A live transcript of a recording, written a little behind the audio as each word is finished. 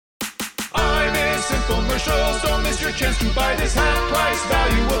Misinfomercials. Don't miss your chance to buy this half-price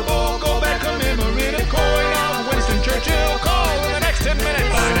valuable. Go back, commemorative coin of Winston Churchill. Call in the next 10 minutes.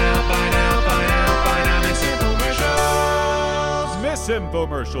 Buy now, buy now, buy now, buy now. Misinfomercials.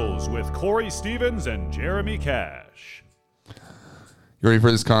 Misinfomercials with Corey Stevens and Jeremy Cash. You ready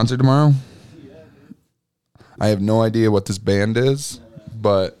for this concert tomorrow? I have no idea what this band is,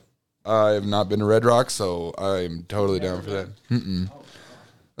 but I have not been to Red Rocks, so I'm totally down for that.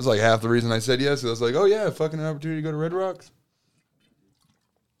 That's like half the reason I said yes. I was like, oh yeah, fucking an opportunity to go to Red Rocks.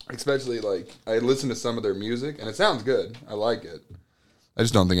 Especially like I listened to some of their music and it sounds good. I like it. I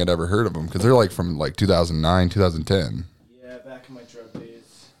just don't think I'd ever heard of them because they're like from like 2009, 2010. Yeah, back in my drug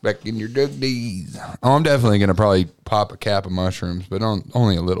days. Back in your drug days. Oh, I'm definitely gonna probably pop a cap of mushrooms, but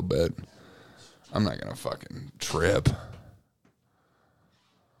only a little bit. I'm not gonna fucking trip.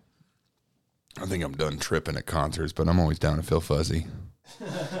 I think I'm done tripping at concerts, but I'm always down to feel fuzzy.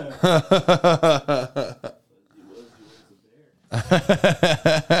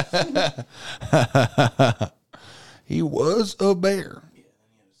 He was a bear.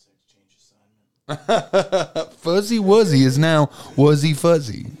 Fuzzy Wuzzy is now Wuzzy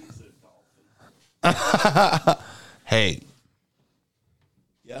Fuzzy. Hey.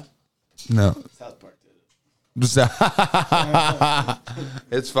 Yeah? No. South Park did it.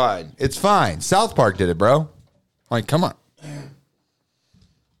 It's fine. It's fine. South Park did it, bro. Like, come on.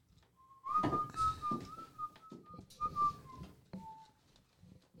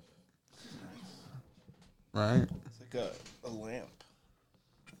 Right? It's like a lamp.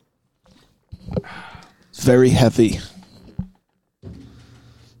 It's very heavy.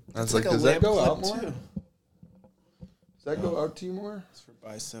 That's It's like, a does that lamp go clip, out more? too. Does that go out to you more? It's for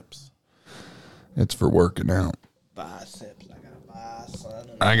biceps. It's for working out. Biceps. I got a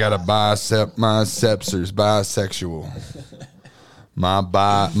bicep. I got a bicep. My sepsers bisexual. My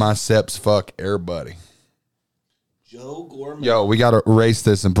biceps fuck everybody. Joe Gorman. Yo, we gotta erase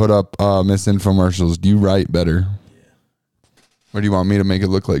this and put up misinfomercials. Do you write better? Yeah. Or do you want me to make it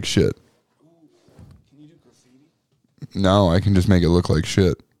look like shit? Can you do graffiti? No, I can just make it look like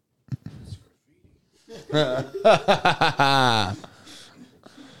shit. You don't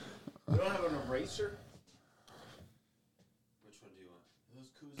have an eraser? Which one do you want? Those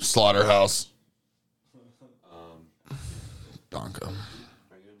koozies. Slaughterhouse. Donka. Are you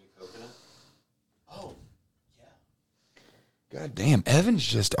gonna do coconut? Oh, yeah. God damn, Evan's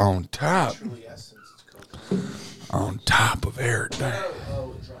just on top. Truly essence. It's coconut. On top of everything.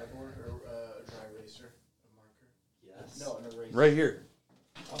 Oh, a dry board or a dry eraser? A marker? Yes. No, an eraser. Right here.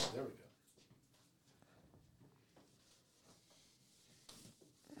 Oh, there we go.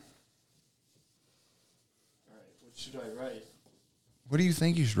 All right, what should I write? What do you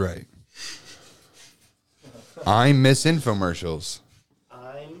think you should write? I'm misinfomercials.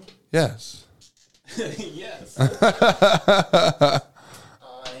 I'm... Yes. yes. I'm...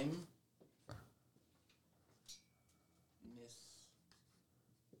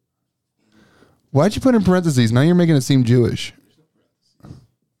 Why'd you put in parentheses? Now you're making it seem Jewish.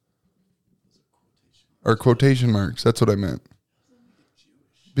 Or quotation marks. That's what I meant.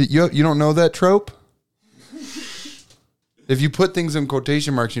 But you don't know that trope? If you put things in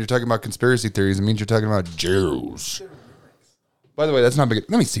quotation marks and you're talking about conspiracy theories, it means you're talking about Jews. By the way, that's not big.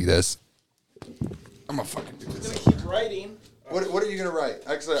 Let me see this. I'm going to fucking do I'm this. going to keep writing. What are you going to write?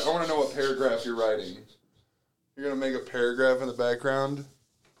 Actually, I want to know what paragraph you're writing. You're going to make a paragraph in the background?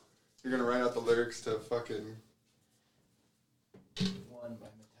 You're going to write out the lyrics to fucking... One by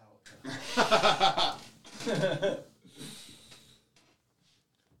Metallica.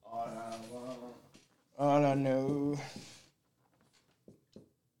 All I know.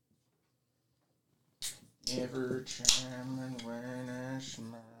 Every time and when I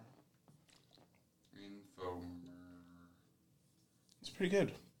smile. It's pretty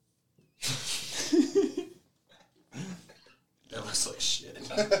good. That looks like shit.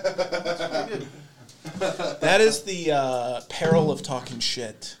 That's pretty good. That is the peril of talking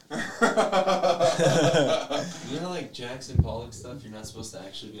shit. You know, like Jackson Pollock stuff, you're not supposed to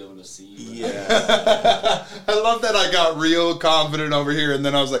actually be able to see. Yeah. I love that I got real confident over here, and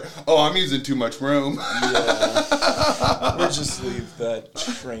then I was like, oh, I'm using too much room. Yeah. We'll just leave that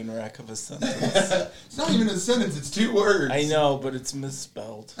train wreck of a sentence. It's not even a sentence, it's 2 words. I know, but it's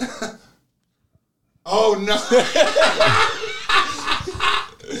misspelled. Oh, no.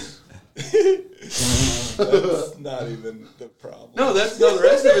 That's not even the problem. No, the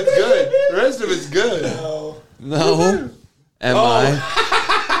rest of it's good. The rest of it's good. No. Am I?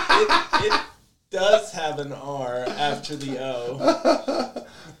 It does have an R after the O.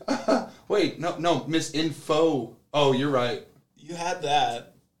 Wait, no, misinfo. Oh, you're right. You had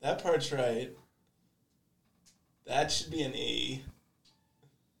that. That part's right. That should be an E.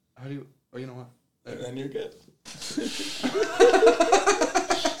 How do you? Oh, you know what? And then you're good.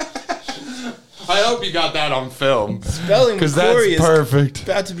 I hope you got that on film. Spelling Because with Corey that's perfect. is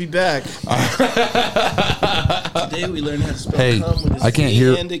about to be back. Today we learned how to spell Hey, cum with a I can't C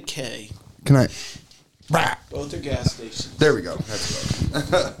hear- and a K. Can I? Both are gas stations. There we go. That's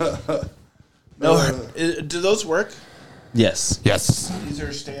good. No, do those work? Yes. Yes. These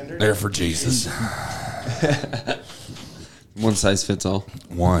are standard. There for Jesus. One size fits all.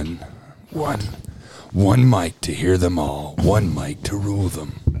 One mic to hear them all. One mic to rule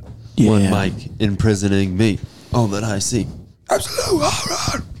them. One mic imprisoning me. All that I see. Absolute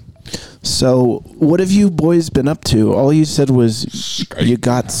horror. So, what have you boys been up to? All you said was you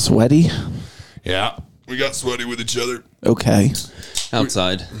got sweaty. Yeah, we got sweaty with each other. Okay.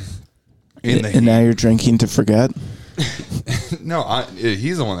 Outside. And now you're drinking to forget? No,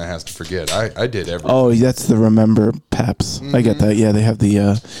 he's the one that has to forget. I did everything. Oh, that's the Remember Paps. I get that. Yeah, they have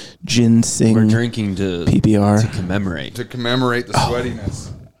the ginseng We're drinking to PBR. to commemorate. To commemorate the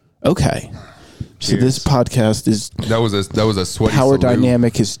sweatiness. Okay. So Cheers. this podcast is That was a sweaty power salute.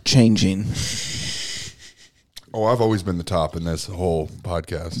 dynamic is changing. Oh, I've always been the top in this whole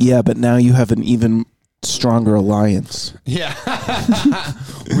podcast. Yeah, but now you have an even stronger alliance. Yeah.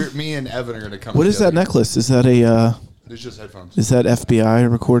 Me and Evan are going to come What is that together. necklace? Is that a It's just headphones. is that FBI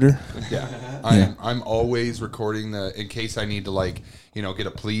recorder? Yeah. I'm always recording in case I need to get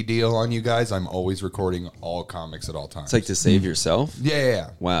a plea deal on you guys. I'm always recording all comics at all times. It's like to save yourself.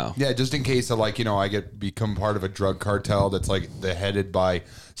 Yeah. Wow. Yeah, just in case of I become part of a drug cartel that's headed by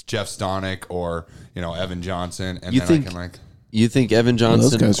Jeff Stonick or Evan Johnson, and You then think- I can You think Evan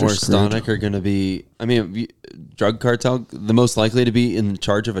those Johnson guys are or screwed. Stonick are going to be? I mean, drug cartel. The most likely to be in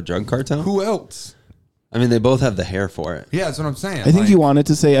charge of a drug cartel. who else? I mean, they both have the hair for it. Yeah, that's what I'm saying. I think you wanted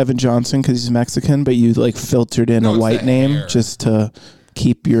to say Evan Johnson because he's Mexican, but you filtered in No, a it's white the name hair. just to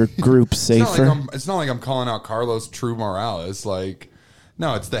keep your group It's not, safer. it's not like I'm calling out Carlos True Morales.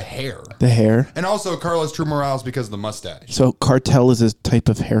 No, it's the hair. The hair. And also Carlos True Morales because of the mustache. So cartel is a type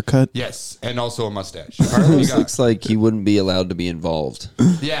of haircut. Yes, and also a mustache. Carlos looks like he wouldn't be allowed to be involved.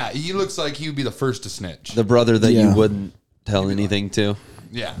 Yeah, he looks like he would be the first to snitch. The brother that Yeah. you wouldn't tell anything to.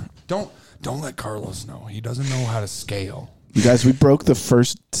 Yeah. Don't let Carlos know. He doesn't know how to scale. You guys, we broke the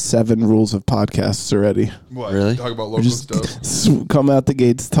first 7 rules of podcasts already. What? Really? Talk about local stuff. Come out the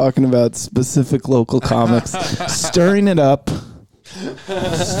gates talking about specific local comics, stirring it up,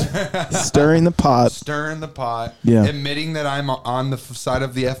 stirring the pot. Stirring the pot. Yeah. Admitting that I'm on the side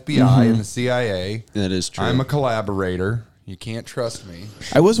of the FBI and the CIA. That is true. I'm a collaborator. You can't trust me.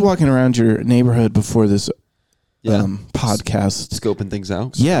 I was walking around your neighborhood before this podcast. Scoping things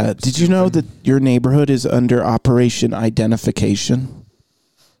out. Yeah, did you know that your neighborhood is under Operation Identification?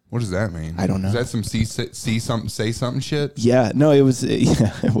 What does that mean? I don't know. Is that some see something, say something shit? Yeah, no, it was.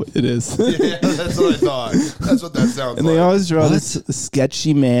 Yeah, it is. Yeah, that's what I thought. That's what that sounds And like. they always draw this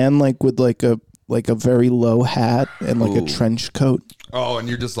sketchy man with a very low hat and a Ooh. trench coat. Oh, and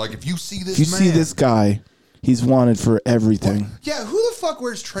you're just like, if you see this If you see man- this guy, he's wanted for everything. Yeah, who the fuck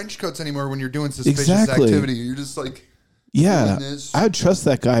wears trench coats anymore when you're doing suspicious Exactly. activity? You're just like, Yeah, doing this. I would trust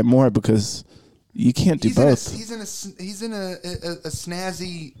that guy more because you can't do both. He's in a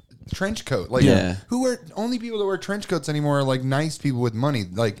snazzy trench coat. Yeah. Only people that wear trench coats anymore are nice people with money,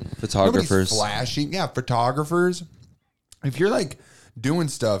 Photographers. nobody's flashing. Yeah, photographers. If you're doing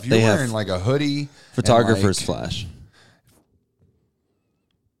stuff, you're They have wearing a hoodie. Photographers and, flash.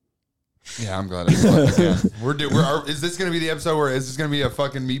 Yeah, I'm glad. Again, is this going to be the episode where is this going to be a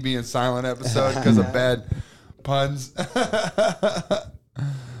fucking me being silent episode because of bad puns?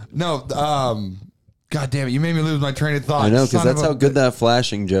 No, God damn it! You made me lose my train of thought. I know, because son of that's a how good that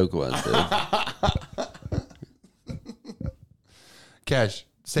flashing joke was, dude. Cash,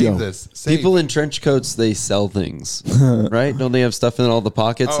 save Yo. this. Save. People in trench coats, they sell things, right? Don't they have stuff in all the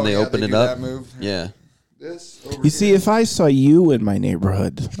pockets and they open it do up? That move. Yeah. This over You see, if I saw you in my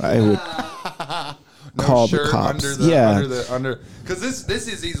neighborhood, I would no call the shirt cops. under because this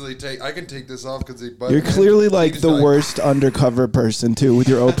is easily I can take this off because You're clearly the worst undercover person too, with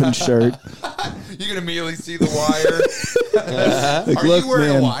your open shirt. You can immediately see the wire. Are look, you wearing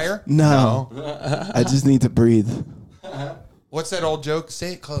man, a wire? No, I just need to breathe. What's that old joke?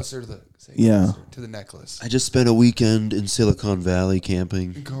 Say it closer to the to the necklace. I just spent a weekend in Silicon Valley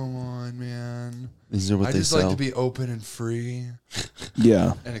camping. Come on, man. These are what I they just sell. like to be open and free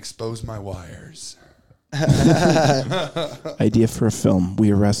Yeah. and expose my wires. Idea for a film.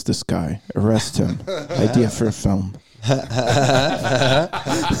 We arrest this guy. Arrest him. Idea for a film.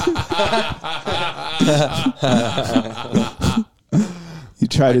 You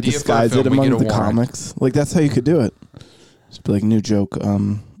try to Idea for a disguise film, it we among get a the warrant. comics. Like that's how you could do it. Just be like, new joke.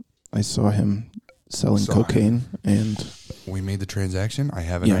 I saw him selling cocaine, and We made the transaction. I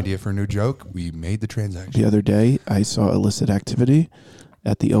have an Yeah. idea for a new joke. We made the transaction. the other day I saw illicit activity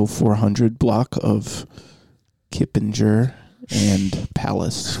at the 0400 block of Kippinger and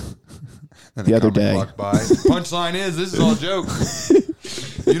Palace. And the a other comic day. walked by. Punchline is, this is all a joke.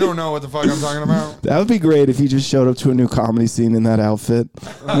 You don't know what the fuck I'm talking about. That would be great if you just showed up to a new comedy scene in that outfit.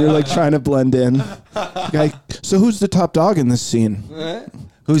 And you're like trying to blend in. Like, so who's the top dog in this scene?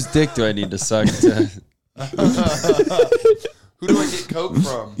 Whose dick do I need to suck to? Who do I get coke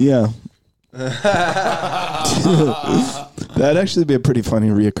from? Yeah. That'd actually be a pretty funny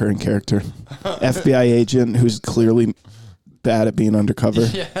reoccurring character. FBI agent who's clearly bad at being undercover.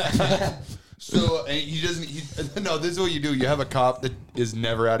 So he doesn't. No, this is what you do. You have a cop that is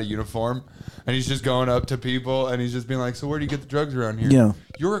never out of uniform, and he's just going up to people, and he's just being like, "So where do you get the drugs around here?" Yeah.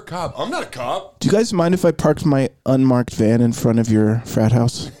 You're a cop. I'm not a cop. Do you guys mind if I parked my unmarked van in front of your frat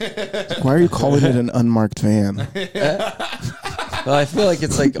house? Why are you calling it an unmarked van? Well, I feel like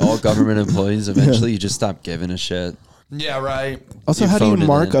it's like all government employees. Eventually, you just stop giving a shit. Yeah, right. Also, You how do you phone it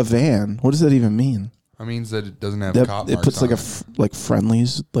mark in. a van? What does that even mean? That means that it doesn't have That, cop it marks puts like on like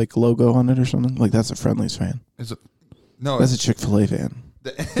Friendly's like logo on it or something. Like that's a Friendly's van. No, That's a Chick-fil-A van.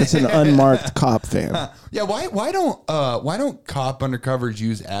 It's an unmarked cop van. yeah. Why don't cop undercovers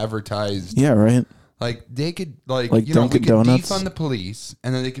use advertised? Yeah, right. Like they could Like we Dunkin' could Donuts? defund the police,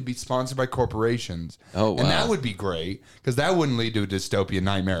 and then they could be sponsored by corporations. Oh, and that wow. would be great because that wouldn't lead to a dystopian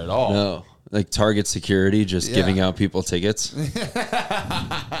nightmare at all. No, like Target security just Yeah. giving out people tickets.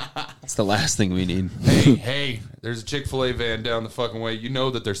 It's the last thing we need. Hey, there's a Chick-fil-A van down the fucking way. You know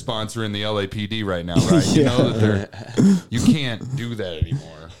that they're sponsoring the LAPD right now, right? You know that you can't do that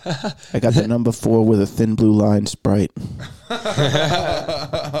anymore. I got the number 4 with a thin blue line Sprite.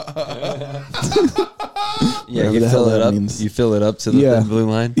 Yeah, Whatever you the hell fill it that up. means. You fill it up to the Yeah. thin blue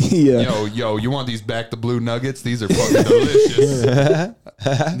line. Yeah. Yo, you want these back to blue nuggets? These are fucking delicious.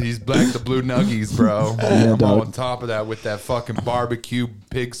 These back to blue nuggies, bro. I'm dog. on top of that with that fucking barbecue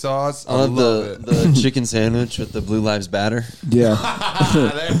pig sauce. I I love love it. the chicken sandwich with the Blue Lives batter. Yeah.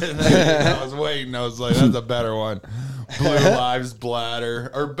 I was waiting. I was like, that's a better one. Blue Lives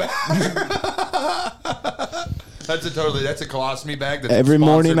Bladder or batter. That's a colostomy bag. That's Every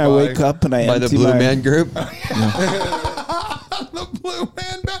morning I sponsored wake up and I By the empty Blue my, Man Group. the Blue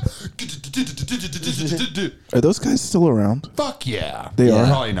Man bag. Are those guys still around? Fuck yeah. They are?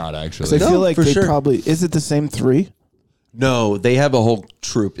 Probably not 'Cause I actually. No, feel like for they sure. probably. Is it the same 3? No, they have a whole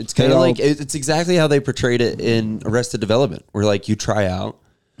troop. It's kind They of all- like it's exactly how they portrayed it in Arrested Development, where like you try out,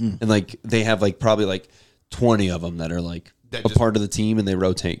 and like they have like probably like 20 of them that are like That a just- part of the team, and they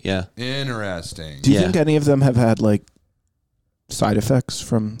rotate. Yeah, Interesting. Do you Yeah. think any of them have had like side effects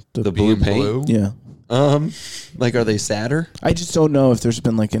from the, the blue Being paint. blue? Yeah. Like are they sadder? I just don't know if there's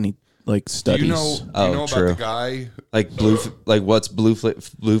been like any like Do studies. you know, Oh, about true. the guy? Like like what's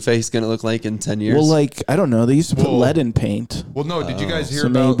Blueface gonna look like in 10 years? Well, like I don't know. They used to put Well- lead in paint, Well, no. Did you guys hear so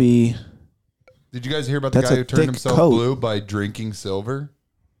about? maybe Did you guys hear about the That's guy a who turned thick himself coat. blue by drinking silver?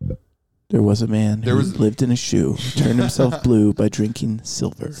 there was a man There who was- lived in a shoe, turned himself blue by drinking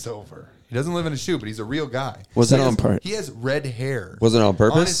silver. Silver. He doesn't live in a shoe, but he's a real guy. Was He it has- on part? He has red hair. Was it on On his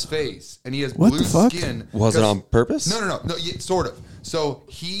purpose? face, and he has What blue the fuck? skin. Was it 'Cause- on purpose? No, yeah, sort of. So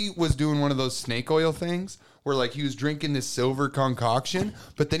he was doing one of those snake oil things where like he was drinking this silver concoction,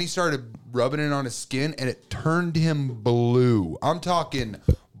 but then he started rubbing it on his skin and it turned him blue. I'm talking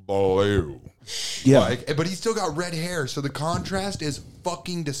blue. Yeah. Like, but he's still got red hair, so the contrast is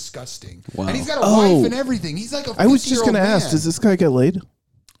fucking disgusting. Wow. And he's got a Oh. wife and everything. He's like a 50-year-old I was just gonna ask, man. does this guy get laid?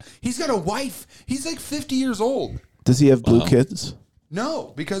 He's got a wife. He's like 50 years old. Does he have blue kids?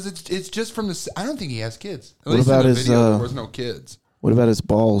 No, because it's just from the. I don't think he has kids. At What least about in the his, video, there was no kids. What about his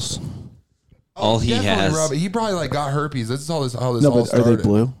balls? All he Definitely has. He probably like got herpes. This is how this No, all but are started. they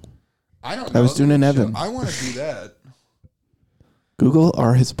blue? I don't know. I was doing an Evan. I want to do that. Google,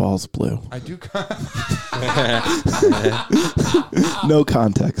 are his balls blue? I do. No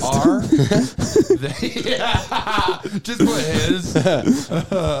context. Are they? Just put his.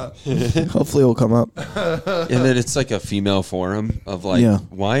 Hopefully, it'll come up. And then it's like a female forum of like, Yeah.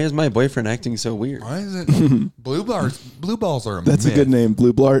 why is my boyfriend acting so weird? Why is it blue bars? Blue balls are a That's myth. a good name,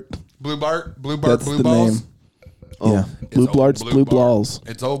 Blue Blart. Blue Bart. Blue That's Blue the balls. name. Yeah, Blue It's old Blart's Blue Bart. Balls.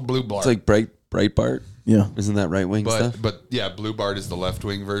 It's old Blue Bart. It's like Breitbart. Yeah. Isn't that right wing stuff? but yeah, Blue Bart is the left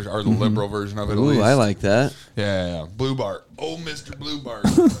wing version or the liberal version of it. At Ooh, least. I like that. Yeah. Blue Bart. Oh, Mr. Blue Bart.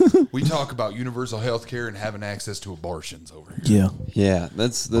 We talk about universal health care and having access to abortions over here. Yeah. Yeah,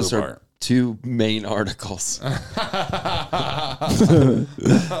 those Blue are Bart. 2 main articles.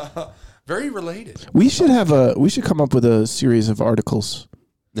 Very related. We should come up with a series of articles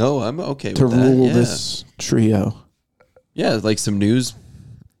No, I'm okay to with that. rule Yeah. this trio. Yeah, like some news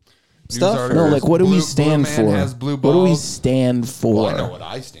stuff. articles. No, like what do we Blue stand man for? has blue What do we balls. stand for? Well, I know what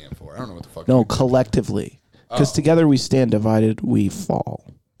I stand for. I don't know what the fuck. No, you- collectively. Because together we stand, divided we fall.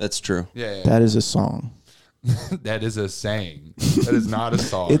 That's true. yeah. That is a song. That is a saying. That is not a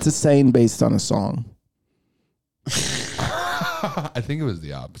song. It's a saying based on a song. I think it was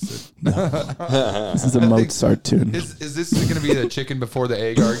the opposite. This is a Mozart tune. Is this going to be the chicken before the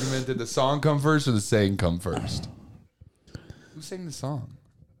egg argument? Did the song come first or the saying come first? Who sang the song?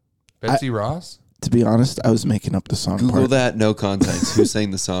 Betsy Ross? To be honest, I was making up the song Google part. that. No context. Who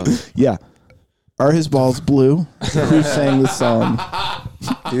sang the song? Yeah. Are his balls blue? Who sang the song?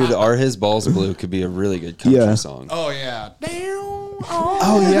 Dude, Are His Balls Blue could be a really good country Yeah. song. Oh, yeah.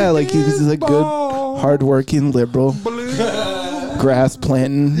 Oh, yeah. Like he's a good, hardworking, liberal, grass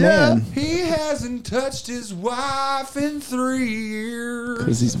planting man. He hasn't touched his wife in 3 years.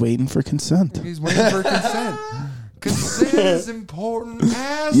 Because he's waiting for consent. He's waiting for consent. Consent is an important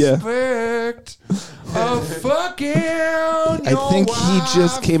aspect of fucking I think he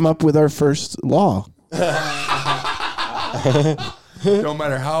just came up with our first law. No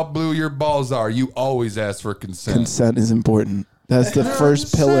matter how blue your balls are, you always ask for consent. Consent is important. That's the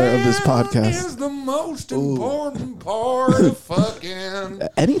first pillar of this Consent podcast. is the most important part of fucking.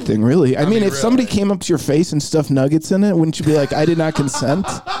 Anything, really. I mean, if really. somebody came up to your face and stuffed nuggets in it, wouldn't you be like, I did not consent?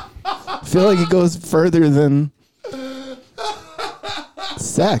 I feel like it goes further than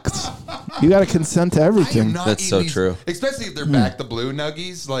sex. You got to consent to I am everything. not That's eating so these- true. Especially if they're back the blue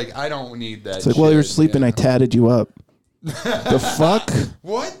nuggies. Like, I don't need that. It's like, while you were shit, sleeping, yeah. I tatted you up. The fuck?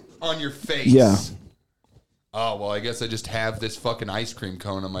 What? On your face? Yeah. Oh, well, I guess I just have this fucking ice cream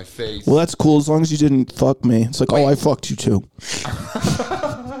cone on my face. Well, that's cool as long as you didn't fuck me. It's like, oh, I fucked you too.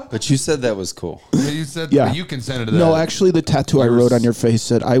 But you said that was cool. You said Yeah. you consented to that. No, actually, the tattoo I wrote on your face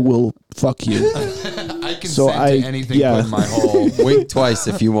said, I will fuck you. I consent so I- to anything yeah. put in my hole. Wink twice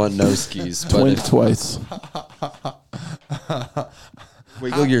if you want no skis. But Twink twice.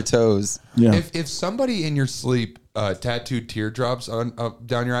 wiggle your toes. Yeah. If somebody in your sleep tattooed teardrops on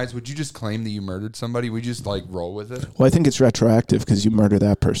down your eyes, would you just claim that you murdered somebody? Would you just like roll with it? Well, I think it's retroactive because you murder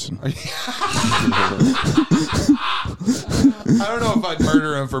that person. I don't know if I'd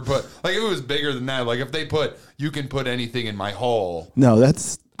murder him for if it was bigger than that. Like if they put you can put anything in my hole. No,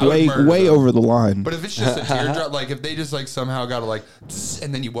 that's I would murder way them. over the line. But if it's just a teardrop, like if they just like somehow got to like, tss,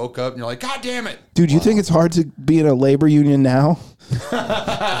 and then you woke up and you're like, God damn it. Dude, you think it's hard to be in a labor union now?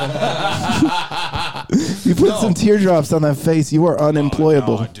 You put some teardrops on that face, you are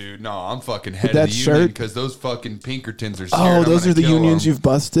unemployable. Oh, dude, no, I'm fucking head that of the union shirt? because those fucking Pinkertons are scared. Oh, I'm those gonna are the kill unions 'em. you've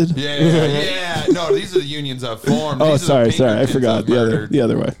busted? Yeah. No, these are the unions I've formed. Oh, These are the sorry. I Pinkertons forgot. I've The murdered.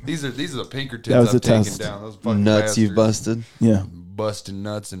 other way. These are the Pinkertons That was I've a taken test. down. Those fucking Nuts you've bastards. busted. Yeah. Busting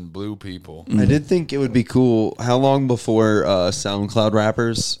nuts and blue people. I did think it would be cool. How long before SoundCloud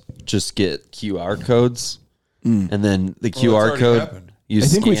rappers just get QR codes, and then the QR already code happened. you I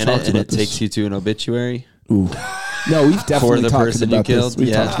think we scan talked it and about it this. takes you to an obituary Ooh. No, we've for definitely the talked person about you killed. this.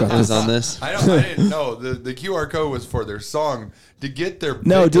 We've talked Yeah, about it was this. on this. I didn't know the QR code was for their song to get their.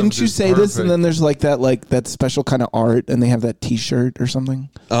 No, victims didn't you is say this? And perfect. then there's that special kind of art, and they have that T-shirt or something.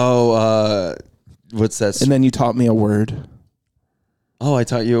 Oh, what's that? And then you taught me a word. Oh, I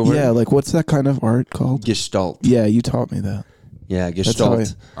taught you a word. Yeah, like what's that kind of art called? Gestalt. Yeah, you taught me that. Yeah, how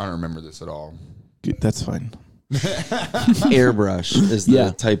Gestalt. I don't remember this at all. That's fine. Airbrush is the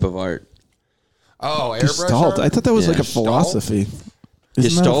Yeah. type of art. Oh, airbrush Gestalt. art? I thought that was Yeah. like a Gestalt? philosophy. Isn't that a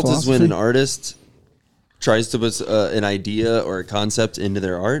Gestalt is when an philosophy? artist tries to put an idea or a concept into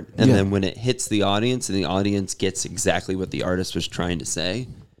their art, and Yeah. then when it hits the audience and the audience gets exactly what the artist was trying to say,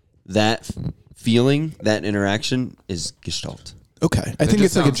 that feeling, that interaction is Gestalt. Okay, I That think just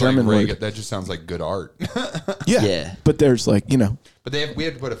it's like a sounds German reg- word. That just sounds like good art. Yeah. Yeah. But there's like, But we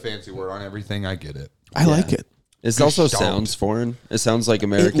had to put a fancy word on everything. I get it. I like it. It also Gestalt. sounds foreign. It sounds like It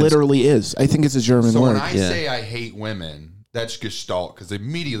American. literally is. I think it's a German So word. when I Yeah. say I hate women, that's Gestalt because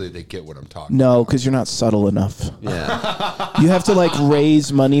immediately they get what I'm talking. No, because you're not subtle enough. Yeah. You have to like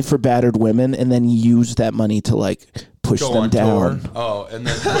raise money for battered women and then use that money to like push Go them on down. tour. Oh, and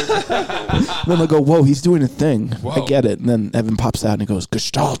then Then they'll go, whoa, he's doing a thing. I Whoa. get it. And then Evan pops out and he goes,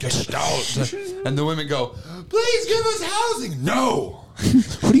 Gestalt. Gestalt. And the women go, please give us housing. No.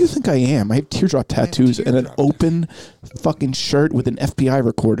 Who do you think I am? I have teardrop tattoos and an open fucking shirt with an FBI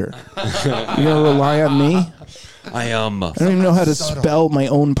recorder. You're going to rely on me? I am I don't even know how to spell my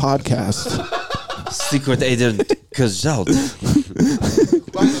own podcast. secret agent Gestalt. By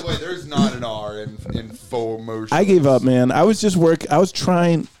the way, there's not Misinfomercials. I gave up, man. I was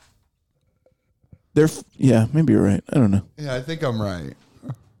trying. Yeah, maybe you're right. I don't know. Yeah, I think I'm right.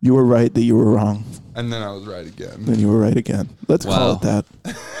 You were right that you were wrong. And then I was right again. Then you were right again. Let's call it that.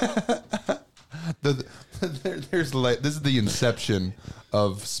 This is the inception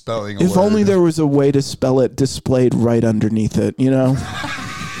of spelling a If word. only there was a way to spell it displayed right underneath it, you know?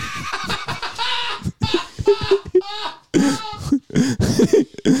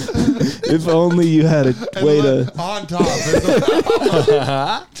 If only you had a way to... On top.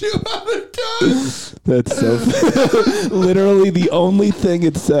 Two other times. That's so... Literally the only thing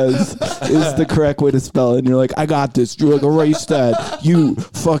it says is the correct way to spell it. And you're like, I got this. You're like, erase that. You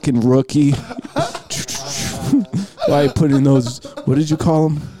fucking rookie. Why put in those... What did you call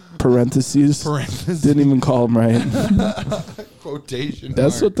them? Parentheses? Didn't even call them right. Quotation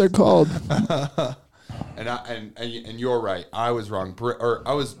That's marks. what they're called. And you're right. I was wrong. Or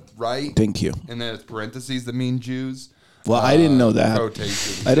I was right. Thank you. And then it's parentheses that mean Jews. Well, I didn't know that.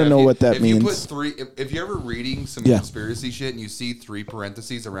 Quotations. I don't know what that means. If you put three, if you're ever reading some conspiracy shit and you see 3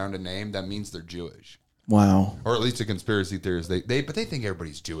 parentheses around a name, that means they're Jewish. Wow. Or at least a conspiracy theorist. But they think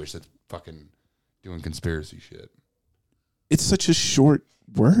everybody's Jewish that's fucking doing conspiracy shit. It's such a short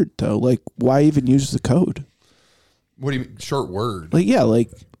word, though. Like, why even use the code? What do you mean? Short word? Like, yeah,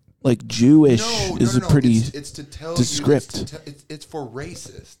 like Jewish is a pretty it's to tell descript. It's for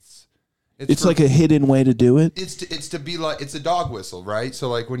racists. It's like a hidden way to do it. It's to be like, it's a dog whistle, right? So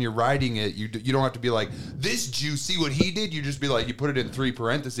like when you're writing it, you don't have to be like, this Jew, see what he did? You just be like, you put it in 3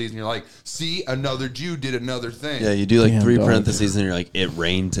 parentheses and you're like, see, another Jew did another thing. Yeah, you do like Damn, 3 dog. parentheses and you're like, it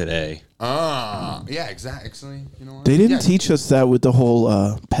rained today. Yeah, exactly. You know what? They didn't teach us that with the whole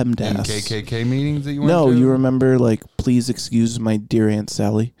PEMDAS. KKK meetings that you went No, to? you remember, like, please excuse my dear Aunt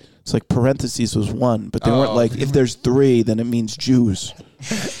Sally? It's like parentheses was 1, but they weren't like, if there's 3, then it means Jews.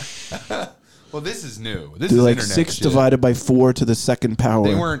 Well, this is new. This They're is like internet 6 shit. divided by 4 to the 2nd power.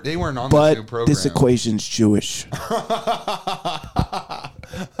 They weren't on but this new program. this equation's Jewish.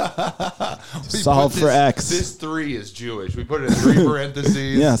 Solve for X. This 3 is Jewish. We put it in 3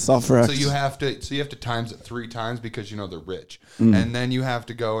 parentheses. Yeah, solve for X. So you have to times it 3 times because they're rich, and then you have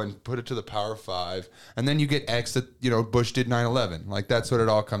to go and put it to the power 5, and then you get X that Bush did 9/11. Like that's what it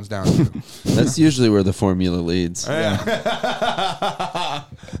all comes down to. That's usually where the formula leads.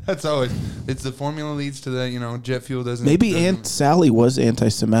 That's always the formula leads to the jet fuel doesn't. Maybe Aunt Sally was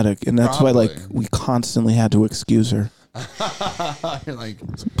anti-Semitic, and that's why like we constantly had to excuse her. You're like,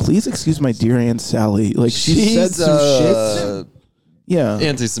 please excuse my dear Aunt Sally. Like she said some shit. Yeah,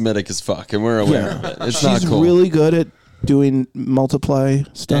 Anti-Semitic as fuck, and we're aware of it. It's not she's cool. really good at doing multiply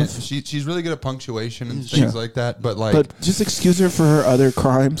stuff. she's really good at punctuation and things like that. But like, But just excuse her for her other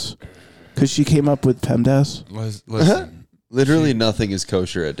crimes, because she came up with PEMDAS. listen. Literally nothing is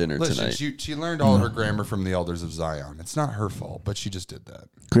kosher at dinner tonight. She learned all of her grammar from the elders of Zion. It's not her fault, but she just did that.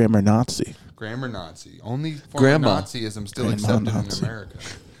 Grammar Nazi. Grammar Nazi. Only form Grandma. of Nazism still Grandma accepted Nazi. in America.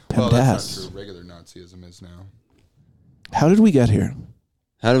 Well, that's PEMDAS. not true. Regular Nazism is now. How did we get here?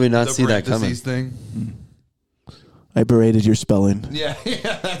 How do we not The see that coming? parentheses thing. I berated your spelling. Yeah.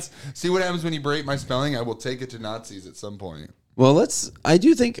 See what happens when you berate my spelling? I will take it to Nazis at some point. Well, I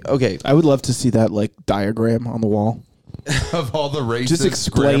do think, okay. I would love to see that like diagram on the wall. Of all the racist Just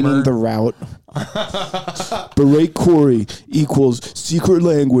explaining grammar. the route. Berate Corey equals secret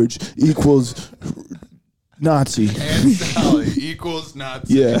language equals Nazi. And Sally equals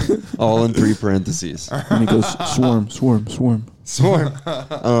Nazi. Yeah. All in 3 parentheses. And he goes, swarm. Swarm.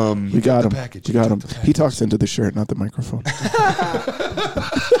 We got him. package. We got him. He talks into the shirt, not the microphone.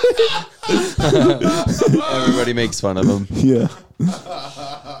 Everybody makes fun of him. Yeah.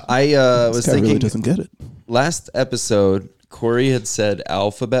 I was This guy thinking really doesn't get it. last episode, Corey had said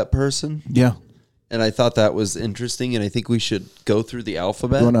alphabet person, Yeah. and I thought that was interesting, and I think we should go through the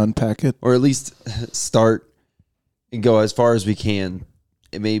alphabet, You want to unpack it? or at least start and go as far as we can.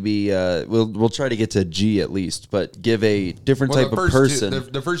 It maybe we'll try to get to G at least, but give a different type of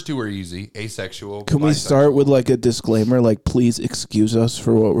person. The first 2 were easy. Asexual. Can we start with like a disclaimer, like please excuse us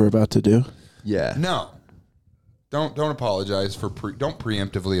for what we're about to do? Yeah. No. Don't apologize for don't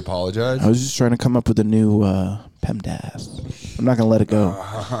preemptively apologize. I was just trying to come up with a new PEMDAS. I'm not gonna let it go.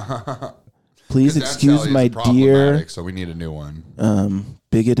 Please 'Cause that excuse Sally is my dear problematic, so we need a new one.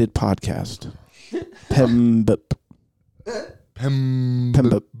 bigoted podcast. PEMBUP.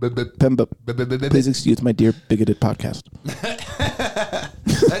 PEMBUP. Please excuse my dear bigoted podcast.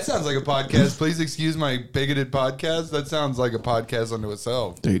 That sounds like a podcast. Please excuse my bigoted podcast. That sounds like a podcast unto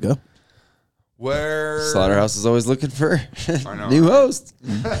itself. There you go. Where Slaughterhouse is always looking for I know, new right? hosts.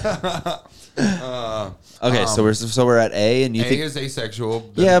 Okay, so we're at A, and you A think is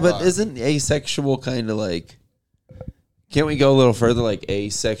asexual. then yeah, but bi. isn't asexual kind of like? Can't we go a little further, like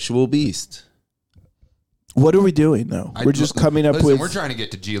asexual beast? What are we doing though? We're just coming up listen, with we're trying to get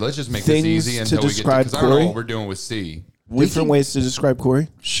to G. Let's just make things this easy to until we get to describe because I don't know Corey? what we're doing with C. different ways to describe Corey.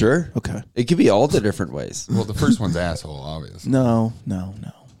 Sure. Okay. It could be all the different ways. Well, the first one's asshole, obviously. No.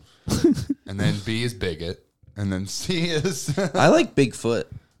 And then B is bigot. And then C is I like Bigfoot.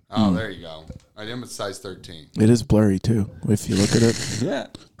 oh, there you go. I am a size 13. It is blurry too. If you look at it, Yeah.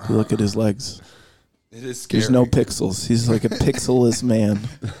 if you look at his legs. It is scary. There's no pixels. He's like a pixelless man.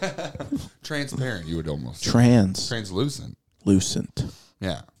 Transparent, you would almost say. Translucent.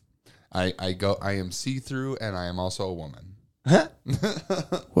 Yeah. I am see-through and I am also a woman.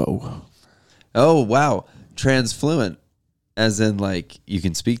 Whoa. Oh wow, transfluent, as in like you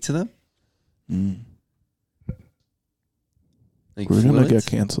can speak to them. Like We're gonna fluent? get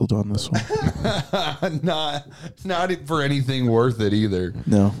canceled on this one. not for anything worth it either.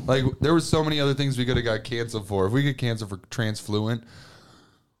 No. Like there was so many other things we could have got canceled for. If we get canceled for transfluent,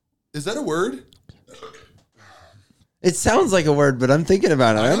 is that a word? It sounds like a word, but I'm thinking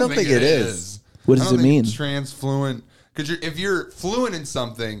about it. I don't think it is. What does it mean? Transfluent. Because if you're fluent in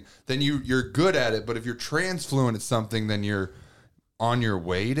something, then you're good at it. But if you're transfluent at something, then you're on your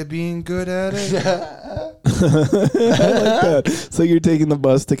way to being good at it. I like that. So you're taking the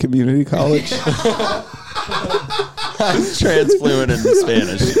bus to community college? I'm transfluent in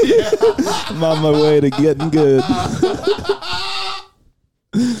Spanish. I'm on my way to getting good.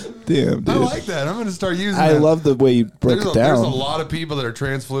 Damn, dude. I like that. I'm going to start using I that. love the way you broke it There's a down. lot of people that are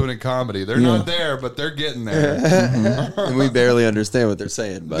transfluent in comedy. They're Yeah. not there, but they're getting there. And we barely understand what they're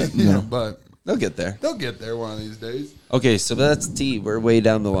saying, but Yeah, but they'll get there. they'll get there one of these days. Okay, so that's T. We're way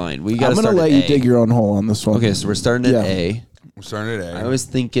down the line. We got I'm to going to start let at you A. dig your own hole on this one. Okay, so we're starting at Yeah. A. We're starting at A. I was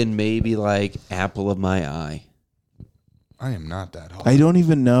thinking maybe like apple of my eye. I am not that hot. I don't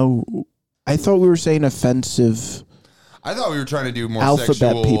even know. I thought we were saying offensive. I thought we were trying to do more Alphabet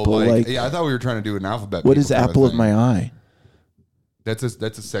sexual, people, like- yeah, I thought we were trying to do an alphabet. What people is kind apple of thing. my eye? That's a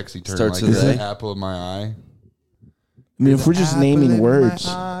sexy term. Starts like with is A? apple of my eye. I mean, if we're just naming words.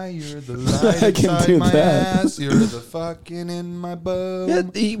 You're the light I can inside do my that. ass. You're the fucking in my bum. Yeah,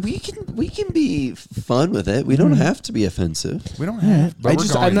 we can be fun with it. We don't have to be offensive. We don't have.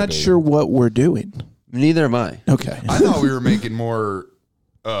 But I'm not sure what we're doing. Neither am I. Okay. I thought we were making more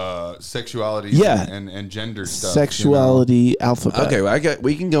sexuality Yeah. and gender stuff. Sexuality alphabet. Okay, well,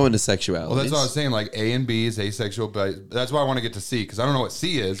 we can go into sexuality. Well, that's what I was saying. Like A and B is asexual, but that's why I want to get to C because I don't know what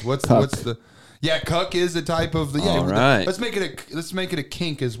C is. What's the? Yeah, cuck is a type of the. Yeah, All right. Let's make it a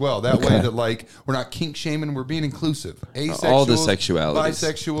kink as well. That way that like we're not kink shaming. We're being inclusive. Asexuals, All the sexualities.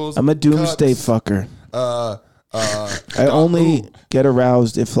 bisexuals. I'm a doomsday cucks, fucker. I only get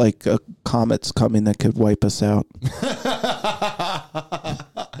aroused if like a comet's coming that could wipe us out.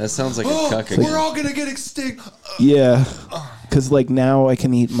 That sounds like a cuck We're again. all gonna get extinct. Yeah, because like now I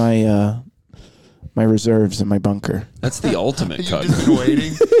can eat my my reserves in my bunker. That's the ultimate You've cuck. just been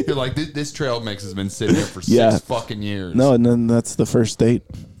waiting. You're like this trail mix has been sitting here for Yeah. 6 fucking years. No, and then that's the first date.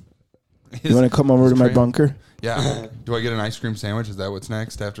 You want to come over to my bunker? Yeah. Do I get an ice cream sandwich? Is that what's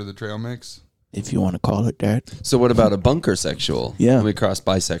next after the trail mix? If you want to call it that. So what about a bunker sexual? Yeah. Let me cross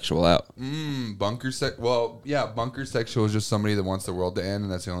bisexual out. Bunker sexual is just somebody that wants the world to end,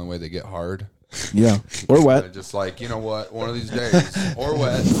 and that's the only way they get hard. Yeah, or They're wet. just like, you know what, one of these days, or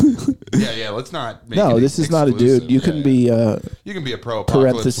wet. Yeah. Let's not. Make No, it this is not a exclusive. dude. You can be You can be a pro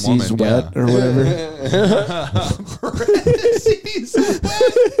apocalypse parentheses woman. wet or whatever. Parentheses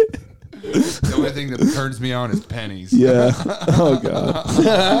wet. The only thing that turns me on is pennies. Yeah. Oh god.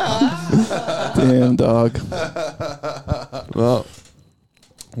 Damn dog. Well,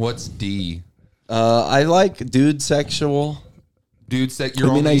 What's D? I like dude sexual. Dude, I said you're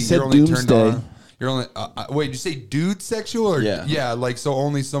only turned doomsday. on. You're only wait. Did you say dude sexual or Yeah. Like so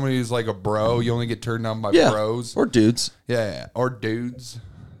only somebody who's like a bro. You only get turned on by Yeah. bros. Or dudes. Yeah, or dudes.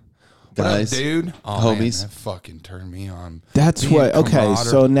 What up, Guys. dude? Oh, Homies. man, that fucking turned me on. That's Being what. Okay,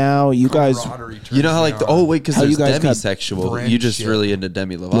 so now you guys, camaraderie turns You know how me like on. because How you there's guys got demisexual. You just friendship. really into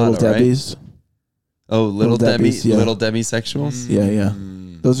Demi Lovato, little right? Debbie's. Oh, little Debbie's, Demi, yeah. little demisexuals. Yeah.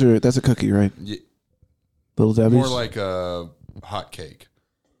 That's a cookie, right? Yeah, Little Debbie's. more like a hot cake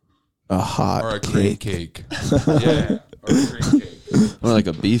a hot or a cream cake. cake. Yeah, or a cream cake. More like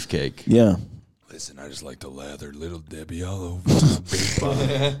a beefcake. Yeah. Listen, I just like to lather Little Debbie all over my big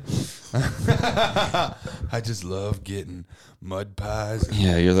body. I just love getting mud pies and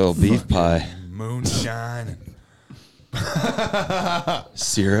Yeah, your little beef pie. moonshine and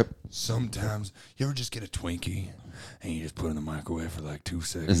Syrup. Sometimes you ever just get a Twinkie and you just put it in the microwave for like 2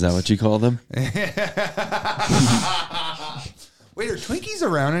 seconds. Is that what you call them? Wait, are Twinkies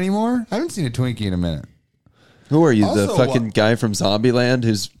around anymore? I haven't seen a Twinkie in a minute. Who are you, Also, the fucking guy from Zombieland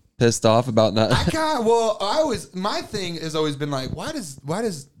who's pissed off about not? My thing has always been like, why does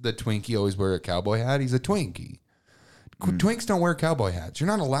the Twinkie always wear a cowboy hat? He's a Twinkie. Twinks don't wear cowboy hats. You're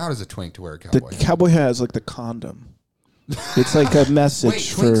not allowed as a twink to wear a cowboy hat. The cowboy hat is like the condom. It's like a message. Wait,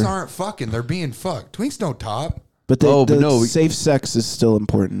 twinks aren't fucking. They're being fucked. Twinks don't top. But safe sex is still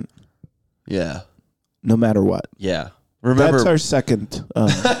important. Yeah. No matter what. Yeah. Remember, that's our second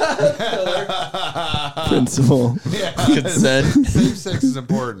principle. Yeah. Consent. Safe sex is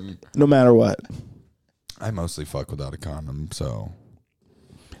important. No matter what. I mostly fuck without a condom, so.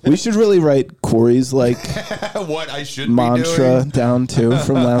 We should really write Corey's like what I should mantra down too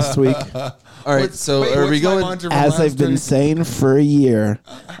from last week. All right, are we going? As I've been saying for a year,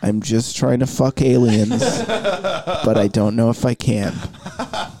 I'm just trying to fuck aliens, but I don't know if I can.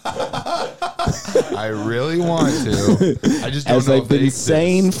 I really want to. I just don't As know I've if they been exist.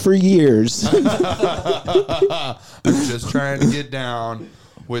 saying for years. I'm just trying to get down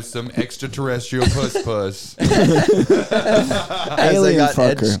with some extraterrestrial puss. Alien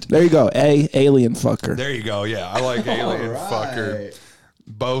fucker. Edged. There you go. Alien fucker. There you go. Yeah, I like alien fucker.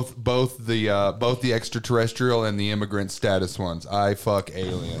 Both the extraterrestrial and the immigrant status ones. I fuck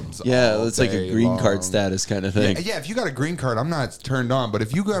aliens. Yeah, it's like a day green card long. status kind of thing. Yeah, if you got a green card, I'm not turned on. But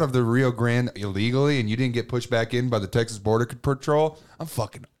if you got off the Rio Grande illegally and you didn't get pushed back in by the Texas Border Patrol, I'm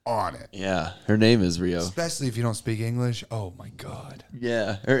fucking on it. Yeah, her name is Rio. Especially if you don't speak English. Oh my god.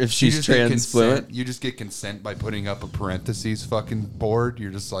 Yeah, or if You she's just get trans fluent. consent. You just get consent by putting up a parentheses fucking board.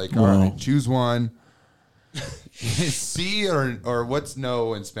 You're just like, all Wow. right, choose one. C or what's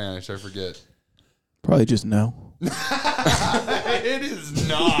no in Spanish? I forget. Probably just no. It is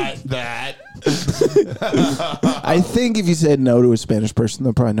not that. I think if you said no to a Spanish person,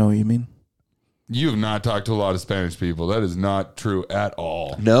 they'll probably know what you mean. You have not talked to a lot of Spanish people. That is not true at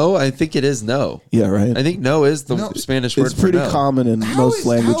all. No, I think it is no. Yeah, right. I think no is the No, Spanish word It's pretty for no. common in most How is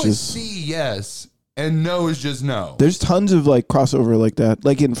languages. C yes and no is just no? There's tons of like crossover like that.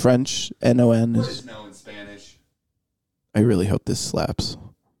 Like in French, NON What is. is no in Spanish? I really hope this slaps.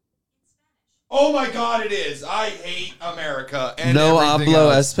 Oh my God, it is. I hate America. And No everything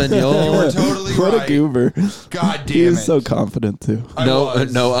hablo else. español. You were totally What right. a goober. God He damn is it. so confident too. I No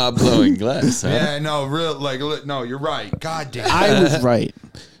was. hablo inglés. Huh? Yeah, no, real no, you're right. God damn it. I was right.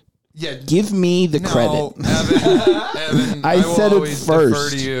 Yeah, Give me the credit. Evan, I will said it always defer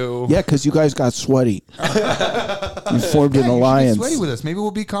first. to you. Yeah, because you guys got sweaty. You formed Yeah, an you should alliance. get sweaty with us. Maybe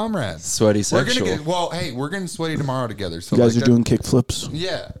we'll be comrades. Sweaty We're sexual. gonna we're getting sweaty tomorrow together. So You guys like are doing kick flips.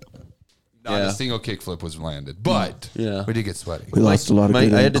 Yeah. Not Yeah. a single kickflip was landed, but Yeah. we did get sweaty. We lost a lot of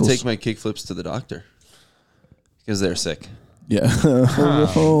good I had to ankles. take my kick flips to the doctor because they're sick. Yeah.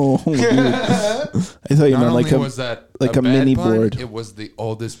 Oh, dude. I thought you Not meant only like a was that like a bad mini pun, board. it was the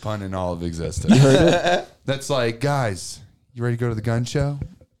oldest pun in all of existence. That's like, guys, you ready to go to the gun show?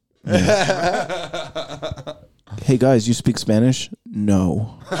 Hey guys, you speak Spanish?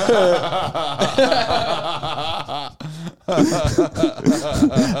 No. I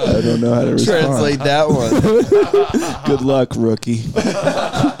don't know how to respond. Translate that one. Good luck, rookie.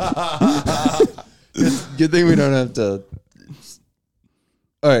 Good thing we don't have to.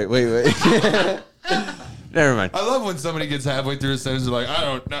 All right, wait. Never mind. I love when somebody gets halfway through a sentence and they're like,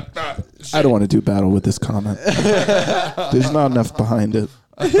 I don't want to do battle with this comment. There's not enough behind it.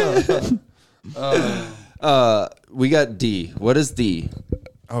 We got D. What is D?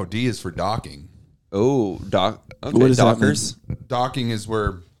 Oh, D is for docking. Oh, doc. Okay, What does that dockers. Docking is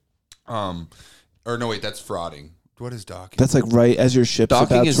where, or no, wait, that's frauding. What is docking? That's like right as your ship's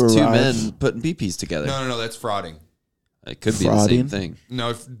Docking about is to two arrive. men putting peepees together. No, that's frauding. It could be the same Frauding? thing. No,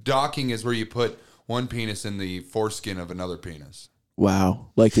 if docking is where you put one penis in the foreskin of another penis. Wow.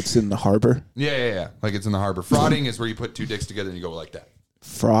 Like it's in the harbor. Yeah. Like it's in the harbor. Frauding is where you put two dicks together and you go like that.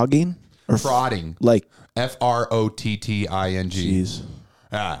 Frogging? Or Frauding. like, Frotting. jeez.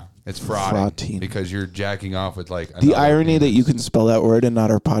 Ah, it's frauding. Frotting. Because you're jacking off with like The another irony that penis. you can spell that word and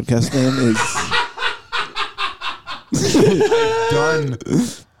not our podcast name is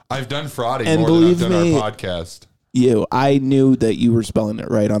I've done frauding And more than I've believe done me- our podcast. you. I knew that you were spelling it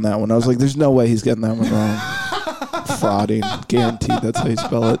right on that one. I was like, there's no way he's getting that one wrong. Frauding. Guaranteed that's how you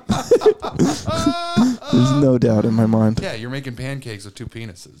spell it. There's no doubt in my mind. Yeah, you're making pancakes with two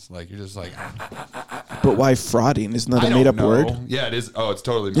penises. Like you're just like But why frauding? Isn't that I a don't made up know. word? Yeah, it is. Oh, it's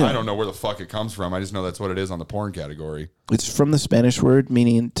totally. Yeah. I don't know where the fuck it comes from. I just know that's what it is on the porn category. It's from the Spanish word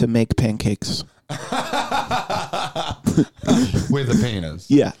meaning to make pancakes. With a penis.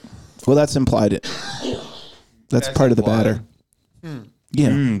 Yeah. Well, that's implied. That's part of the implied. batter.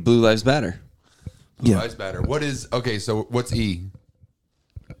 Yeah. Blue Lives Matter. Blue Yeah. Lives Matter. What is okay? So what's E?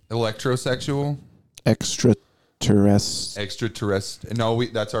 Electrosexual, extraterrestrial. No,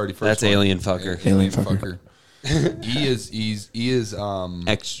 that's already first. That's one. alien fucker. Alien fucker. fucker. E is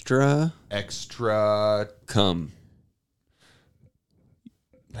Extra cum. cum.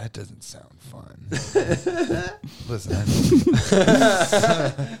 That doesn't sound fun. Listen,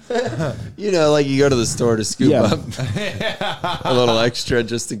 Like you go to the store to scoop Yeah. up a little extra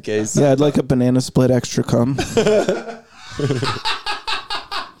just in case. Yeah, I'd like a banana split extra cum. This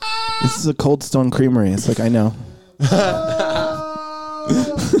is a Cold Stone Creamery. It's like, I know.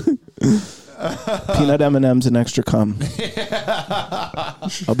 Peanut M&Ms and extra cum.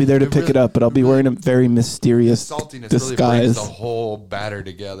 I'll be there to pick it up, but I'll be wearing a very mysterious saltiness disguise. really brings the whole batter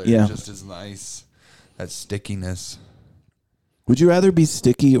together. Yeah. It just is nice. That stickiness. Would you rather be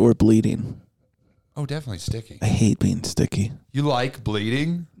sticky or bleeding? Oh, definitely sticky. I hate being sticky. You like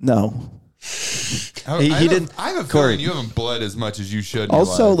bleeding? No. He didn't. I have a Corey. feeling you haven't bled as much as you should. In your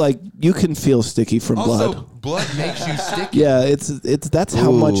Also, life. like, you can feel sticky from also, blood. blood makes you sticky. Yeah, it's that's how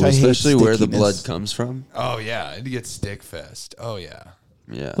much I hate especially where the stickiness. blood comes from. Oh yeah, it gets stick fest. Oh yeah.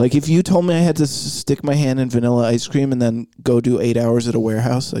 Yeah. Like, if you told me I had to stick my hand in vanilla ice cream and then go do 8 hours at a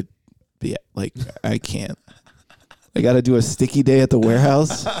warehouse, I'd be like, I can't. I got to do a sticky day at the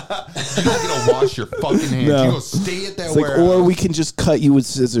warehouse. You don't get to wash your fucking hands. No. You go stay at that It's like, warehouse. or we can just cut you with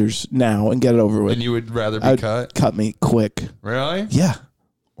scissors now and get it over with. And you would rather be I'd cut? cut me quick. Really? Yeah.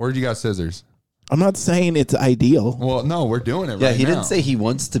 Where'd you got scissors? I'm not saying it's ideal. Well, no, we're doing it right now. Yeah, he didn't say he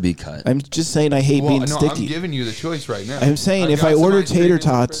wants to be cut. I'm just saying I hate being no, sticky. I'm giving you the choice right now. I'm saying I've if got I some order ice cream tater in the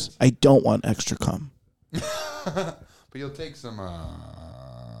tots, fridge. I don't want extra cum. But you'll take some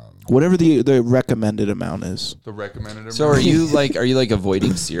Whatever the recommended amount is. the recommended So amount. are you like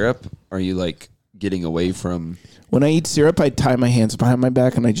avoiding syrup? Are you like getting away from? When I eat syrup, I tie my hands behind my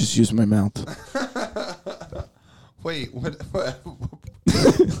back and I just use my mouth. Wait, what?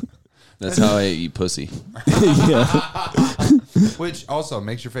 That's how I eat pussy. Yeah. Which also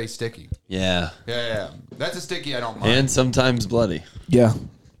makes your face sticky. Yeah, Yeah. That's a sticky I don't mind. and sometimes bloody. Yeah.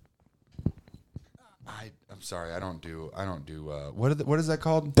 I'm sorry, I don't do what is that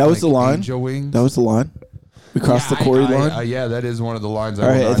called? That was the line? Angel wings? That was the line. We crossed the Corey line. Yeah, that is one of the lines. All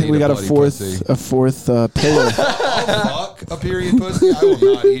right, I think we got a fourth pillar. Oh, fuck a period pussy. I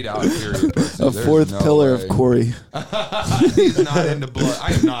will not eat out a period pussy. A There's fourth no pillar way. of Corey. He's not into blood.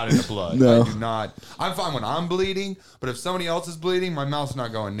 I am not into blood. No. I do not. I'm fine when I'm bleeding, but if somebody else is bleeding, my mouth's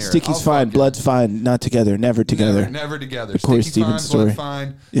not going near it. Sticky's I'll fine. fucking- Blood's fine. Not together. Never together. Never together. Corey Sticky fine, Stevens story. blood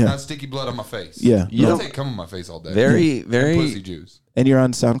fine. Yeah. Not sticky blood on my face. Yeah. You I'll don't- take cum on my face all day. Very, And very. pussy juice. And you're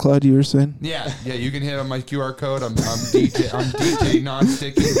on SoundCloud, you were saying? Yeah, you can hit on my QR code. I'm DJ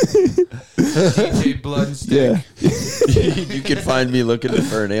non-sticky. DJ blood and stick. Yeah. You can find me looking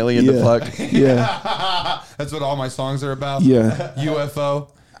for an alien to Yeah. fuck. Yeah. That's what all my songs are about. Yeah. UFO.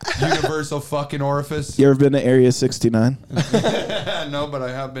 Universal fucking orifice. You ever been to Area 69? No, but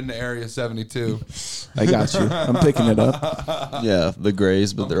I have been to Area 72. I got you. I'm picking it up. Yeah, the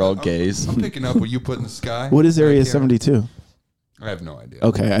grays, but they're all gays. I'm picking up what you put in the sky. What is Area Right here. 72? I have no idea.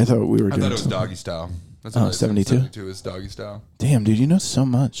 Okay, I thought we were I doing thought it was something. doggy style. That's Oh, what I said. 72? 72 is doggy style. Damn, dude, you know so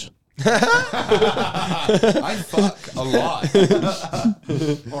much. I fuck a lot.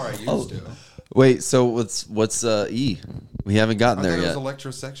 Or I used to. Wait, so what's E? We haven't gotten I there thought yet. it was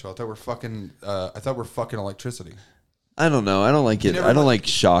electrosexual. I thought we're fucking electricity. I don't know. I don't like it. never I don't like- like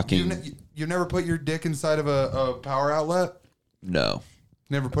shocking. You never put your dick inside of a power outlet? No.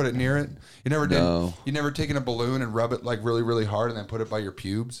 Never put it near it? You never did? No. You never taken a balloon and rub it like really, really hard and then put it by your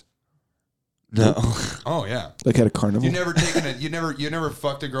pubes? No. Oh yeah. Like at a carnival? You never taken it. You never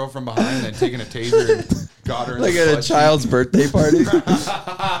fucked a girl from behind and then taken a taser and got her in Like the at a butt child's birthday party.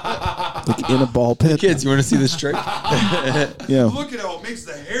 Like in a ball pit? Kids, you want to see this trick? Yeah. cheek. Look at how it makes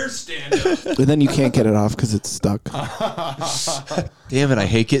the hair stand up. And then you can't get it off because it's stuck. Damn it, I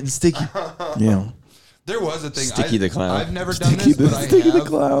hate getting sticky. Yeah. There was a thing. Sticky the Clown. I've never done Sticky this, but I the have.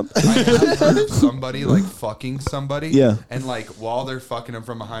 clown. I have heard of somebody like fucking somebody. Yeah. And like while they're fucking them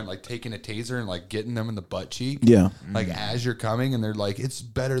from behind, like taking a taser and like getting them in the butt cheek. Yeah. Like as you're coming, and they're like, it's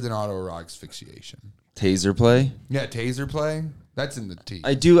better than autoerotic asphyxiation. Taser play. Yeah, taser play. That's in the T.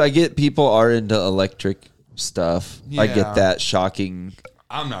 I get people are into electric stuff. I Yeah. get that shocking.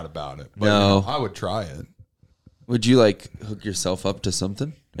 I'm not about it. But No. you know, I would try it. Would you like hook yourself up to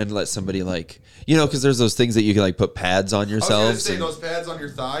something and let somebody like, because there's those things that you can like put pads on I was yourselves. gonna say and- those pads on your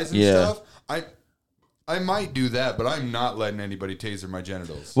thighs and Yeah. stuff. I might do that, but I'm not letting anybody taser my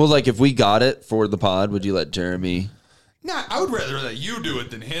genitals. Well, like if we got it for the pod, would you let Jeremy? Nah, I would rather that you do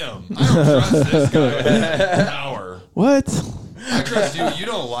it than him. I don't trust this guy with power. What? I trust you. You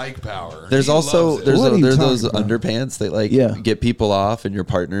don't like power. There's He also loves it. there's What are you those talking about? underpants that like Yeah. get people off, and your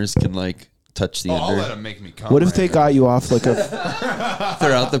partners can like touch the Oh, I'll under let him make me come. What if right they now. got you off like a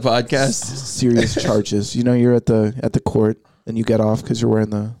throughout the podcast. serious charges? You know, you're at the court and you get off because you're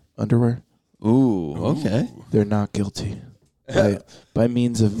wearing the underwear. Ooh, okay. They're not guilty by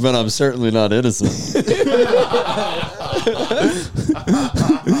means of. But I'm certainly not innocent.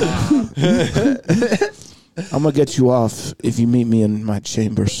 I'm gonna get you off if you meet me in my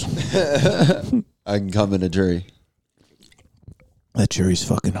chambers. I can come in a jury. That jury's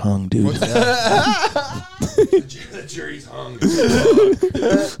fucking hung, dude. The jury's hung.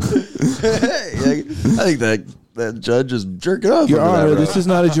 I think that judge is jerking off. Your under that Honor, rope. this is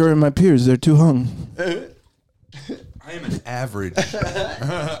not a jury of my peers. They're too hung. I am an average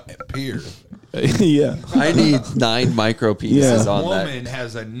peer. Yeah. I need 9 micro penises Yeah. This on that. woman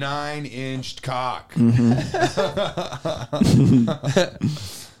has a 9-inch cock.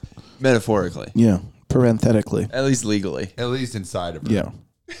 Metaphorically. Yeah. Parenthetically. At least legally. At least inside of her. Yeah.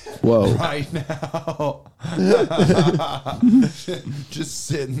 Whoa. Right now. Just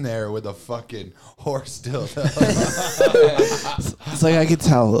sitting there with a fucking horse dildo. It's like I could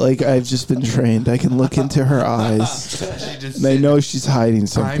tell. Like I've just been trained. I can look into her eyes. She just And I know she's hiding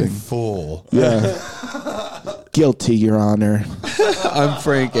something. I'm full. Yeah. Guilty, Your Honor. I'm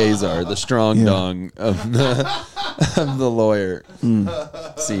Frank Azar, the strong Yeah. dong of the lawyer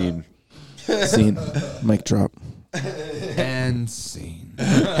scene. Scene. Mic drop. And scene.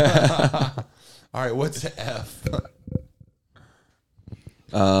 All right, what's F?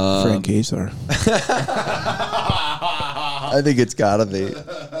 Frank Azar. I think it's gotta be.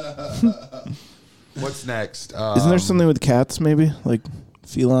 What's next? Isn't there something with cats? Maybe like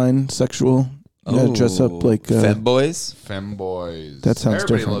feline, sexual. Yeah, dress up like femboys. Femboys. That sounds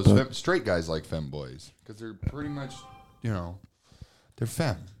Everybody different, loves but- straight guys like femboys because they're pretty much, they're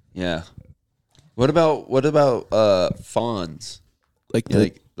femme. Yeah. What about fawns? like Yeah, the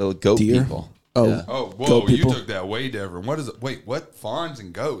like the goat deer? people. Oh. Yeah. Oh, whoa! Goat You people? took that way different. What is it? Wait, what? Fawns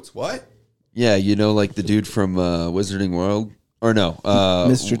and goats? What? Yeah, you know, like the dude from Wizarding World, or no,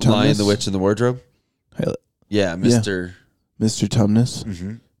 Mr. Lion, Tumnus? the Witch, and the Wardrobe. Hey, Yeah, Mr. Mr. Tumnus.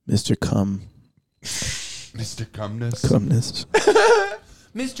 Mm-hmm. Mr. Mr. Cumness. Cumness.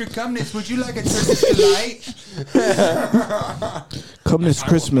 Mr. Cumness, would you like a Turkish delight? Cumness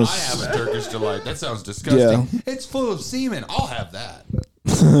Christmas. I have a Turkish delight. That sounds disgusting. Yeah. It's full of semen. I'll have that.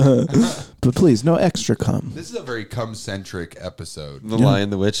 But please, no extra cum. This is a very cum-centric episode. The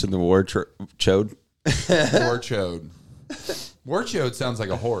Lion, the Witch, and the Wardrobe. Warchode. Warchode sounds like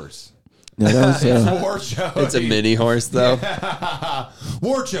a horse. No, that was Warchode. It's a mini horse, though.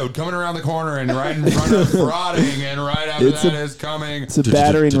 Warchode coming around the corner and right in front of Frauding, and right after It's that a- is coming. it's a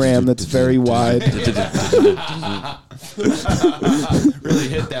battering ram that's very wide. Really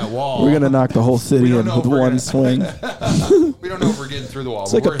hit that wall. We're gonna knock the whole city We don't in know with if we're one gonna- swing. We don't know if we're getting through the wall.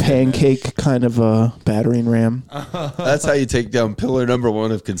 It's like a pancake kind of a battering ram. That's how you take down pillar number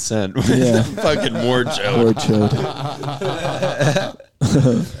 1 of consent. With Yeah. fucking Wardrobe. Or chode.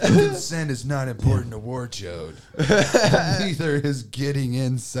 Consent is not important to Warchode. Neither is getting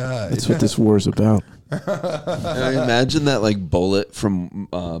inside. That's what this war's about. Imagine that like bullet from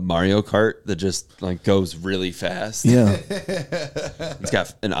Mario Kart that just like goes really fast. Yeah. It's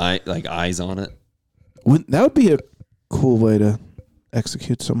got an eye, like eyes on it. That would be a cool way to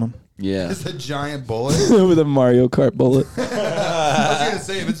execute someone. Yeah. It's a giant bullet. With a Mario Kart bullet. I was going to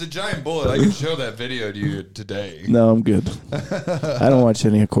say, if it's a giant bullet, I can show that video to you today. No, I'm good. I don't watch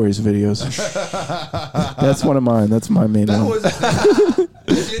any of Corey's videos. That's one of mine. That's my main That one. was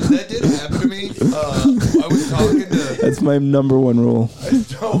that did happen to me. I was talking to. That's my number one rule.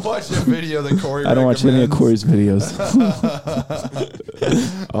 Don't watch a video that Corey. I don't watch any of recommends. Corey's videos.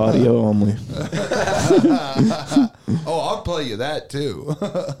 Audio only. Oh, I'll play you that too.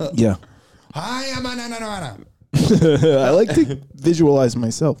 Yeah. Hi, I'm an. I like to visualize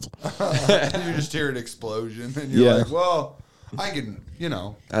myself. You just hear an explosion, and you're Yeah. like, "Well, I can,"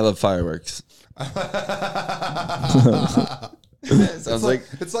 I love fireworks. Sounds like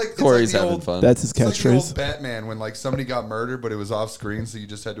it's like Corey's the having old, fun. That's his It's like the old catchphrase. Batman when like somebody got murdered, but it was off screen, so you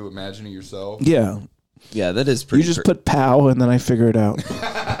just had to imagine it yourself. Yeah. Yeah, that is pretty. You just put pow and then I figure it out.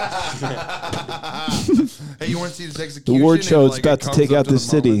 Hey, you want to see this The execution? war And, chode's like, it about to comes take up out to the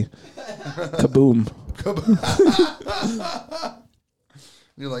city. Kaboom.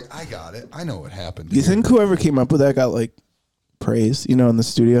 You're like, I got it. I know what happened. Do you here." think whoever came up with that got like praise, in the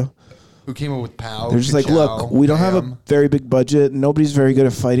studio? Who came up with POW? They're just like, Ka-chow, look, we don't have a Bam. very big budget. Nobody's very good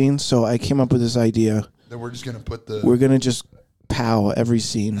at fighting. So I came up with this idea. Then we're just gonna put the. We're gonna just pow every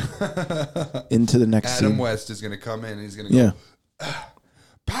scene into the next Adam scene. West is gonna come in. And he's gonna go.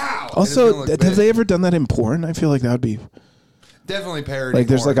 Pow. Also, have they ever done that in porn? I feel like that would be definitely parody. like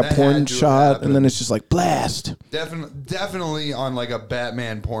there's porn. like a That porn had to shot, happen. and then it's just like blast. Definitely on like a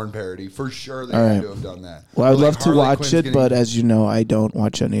Batman porn parody for sure. They All had right. to have done that. Well, I'd But, love like, to Harley watch Quinn's it, getting- but as you know, I don't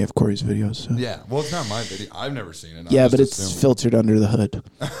watch any of Corey's videos. So. yeah, well, it's not my video. I've never seen it. Yeah, but it's filtered under the hood.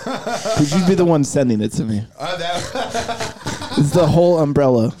 Because you'd be the one sending it to me. It's the whole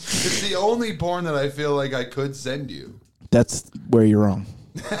umbrella. It's the only porn that I feel like I could send you. That's where you're wrong.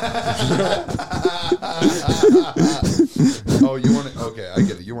 Oh, you want to? Okay, I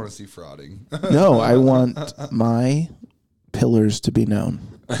get it. You want to see frauding. No, I want my pillars to be known.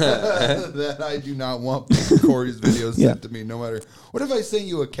 That I do not want Corey's videos sent to me, no matter. What if I sent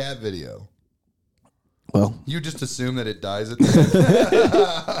you a cat video? Well, You just assume that it dies at the end.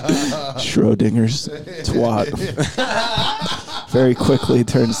 Schrodinger's twat. Very quickly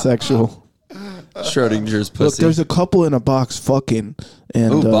turned sexual. Schrodinger's Look, pussy. there's a couple in a box fucking.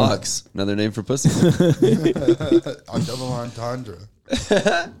 And, Ooh, box. Another name for pussy. A double entendre.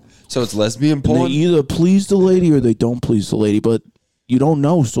 So it's lesbian They porn? either please the lady or they don't please the lady, but you don't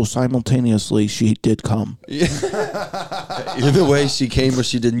know, so simultaneously she did come. Either way, she came or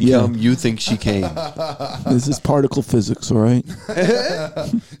she didn't Yeah. come. You think she came. This is particle physics, all right?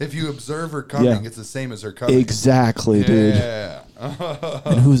 If you observe her coming, Yeah. it's the same as her coming. Exactly, dude. Yeah.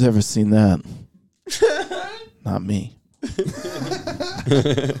 And who's ever seen that? Not me.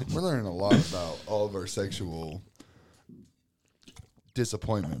 We're learning a lot about all of our sexual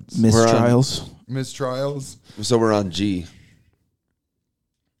disappointments, Mistrials. mistrials. So we're on G.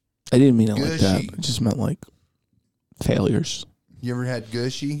 I didn't mean it like that. Gushy. I just meant like failures. You ever had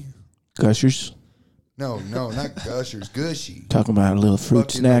gushy? Gushers. No, not gushers. Gushy. Talking about a little fruit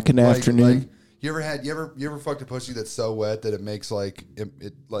Fucking, snack in the like- afternoon. like, you ever fucked a pussy that's so wet that it makes like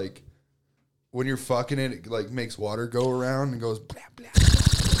it like when you're fucking it, it like makes water go around and goes blah blah.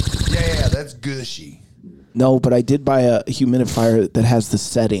 Yeah, that's gushy. No, but I did buy a humidifier that has the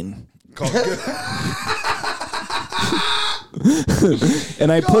setting. Called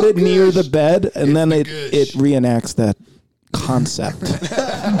And I put it near the bed, and then the it gush. reenacts that concept.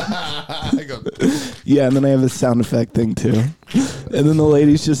 I go, Yeah, and then I have a sound effect thing too. And then the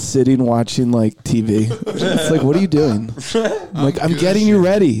lady's just sitting watching like TV. It's like, what are you doing? I'm like, I'm getting you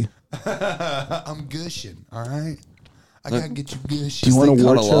ready. I'm gushing, all right? I gotta get you gushing. Do you want a Kind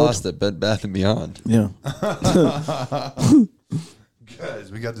war of chart? lost at Bed Bath & Beyond. Yeah.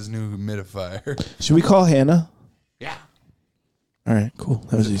 Guys, we got this new humidifier. Should we call Hannah? Yeah. All right, cool.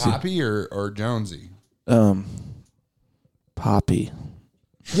 That was easy. Poppy or Jonesy? Poppy.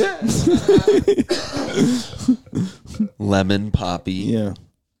 Lemon poppy Yeah.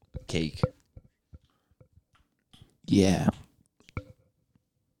 cake. Yeah.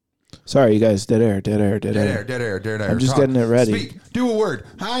 Sorry, you guys. Dead air. Dead air. I'm just getting it ready. Speak. Do a word.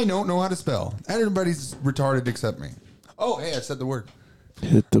 I don't know how to spell. Everybody's retarded except me. Oh, hey, I said the word.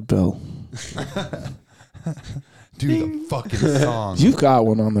 Hit the bell. Do the fucking song. You've got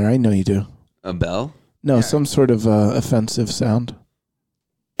one on there. I know you do. A bell? No, some sort of offensive sound.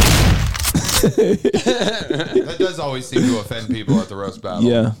 That does always seem to offend people at the roast battle.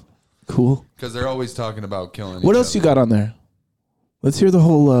 Yeah. Cool. Because they're always talking about killing What each else other. you got on there? Let's hear the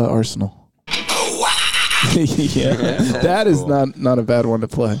whole arsenal. Yeah. That is not a bad one to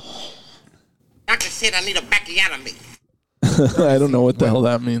play. Doctor said I need a backiotomy. I don't know what the hell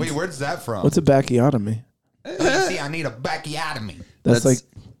that means. Wait, where's that from? What's a backiotomy? See, I need a backiotomy. That's like,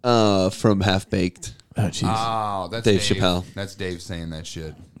 from Half Baked. oh, jeez. Oh, that's Dave Chappelle. That's Dave saying that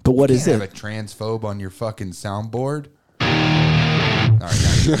shit. But what is Have it? a transphobe on your fucking soundboard? All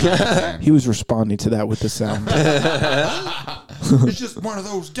right, He was responding to that with the sound. it's just one of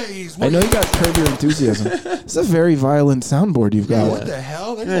those days. I know you got Curb Your Enthusiasm. It's a very violent soundboard you've got. What the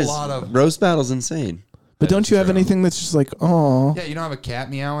hell? There's Guys, a lot of. roast battle's insane. But don't you have true. anything that's just like, oh, Yeah, you don't have a cat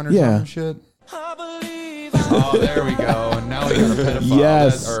meowing or Yeah. some shit. Oh, there we go. And now we got a pedophile.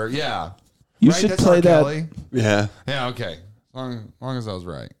 Yes. Yeah. you Right? should That's play R. that. Kelly? Yeah. Yeah. Okay. As long as I was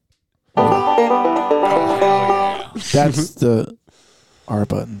right. Oh, hell yeah. That's the R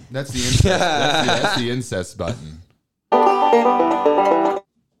button. That's the incest. That's the incest button.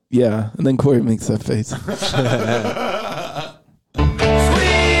 Yeah, and then Corey makes that face.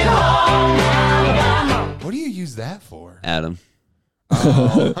 What do you use that for? Adam.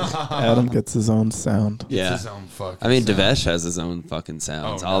 Adam gets his own sound. Yeah. His own fucking I mean, sound. Devesh has his own fucking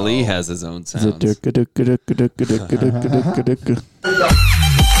sounds. Oh, Ali no. has his own Is it sounds. durka-durka-durka-durka-durka-durka-durka-durka?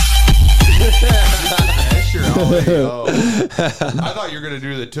 Sure, Oh, there you go. I thought you were gonna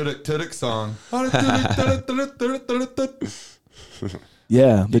do the Tuduk Tuduk song.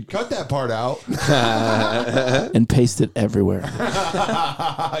 Yeah, Cut that part out. and paste it everywhere.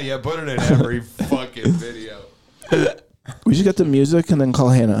 Yeah, put it in every fucking video. We should get the music and then call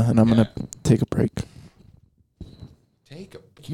Hannah, and I'm gonna take a break.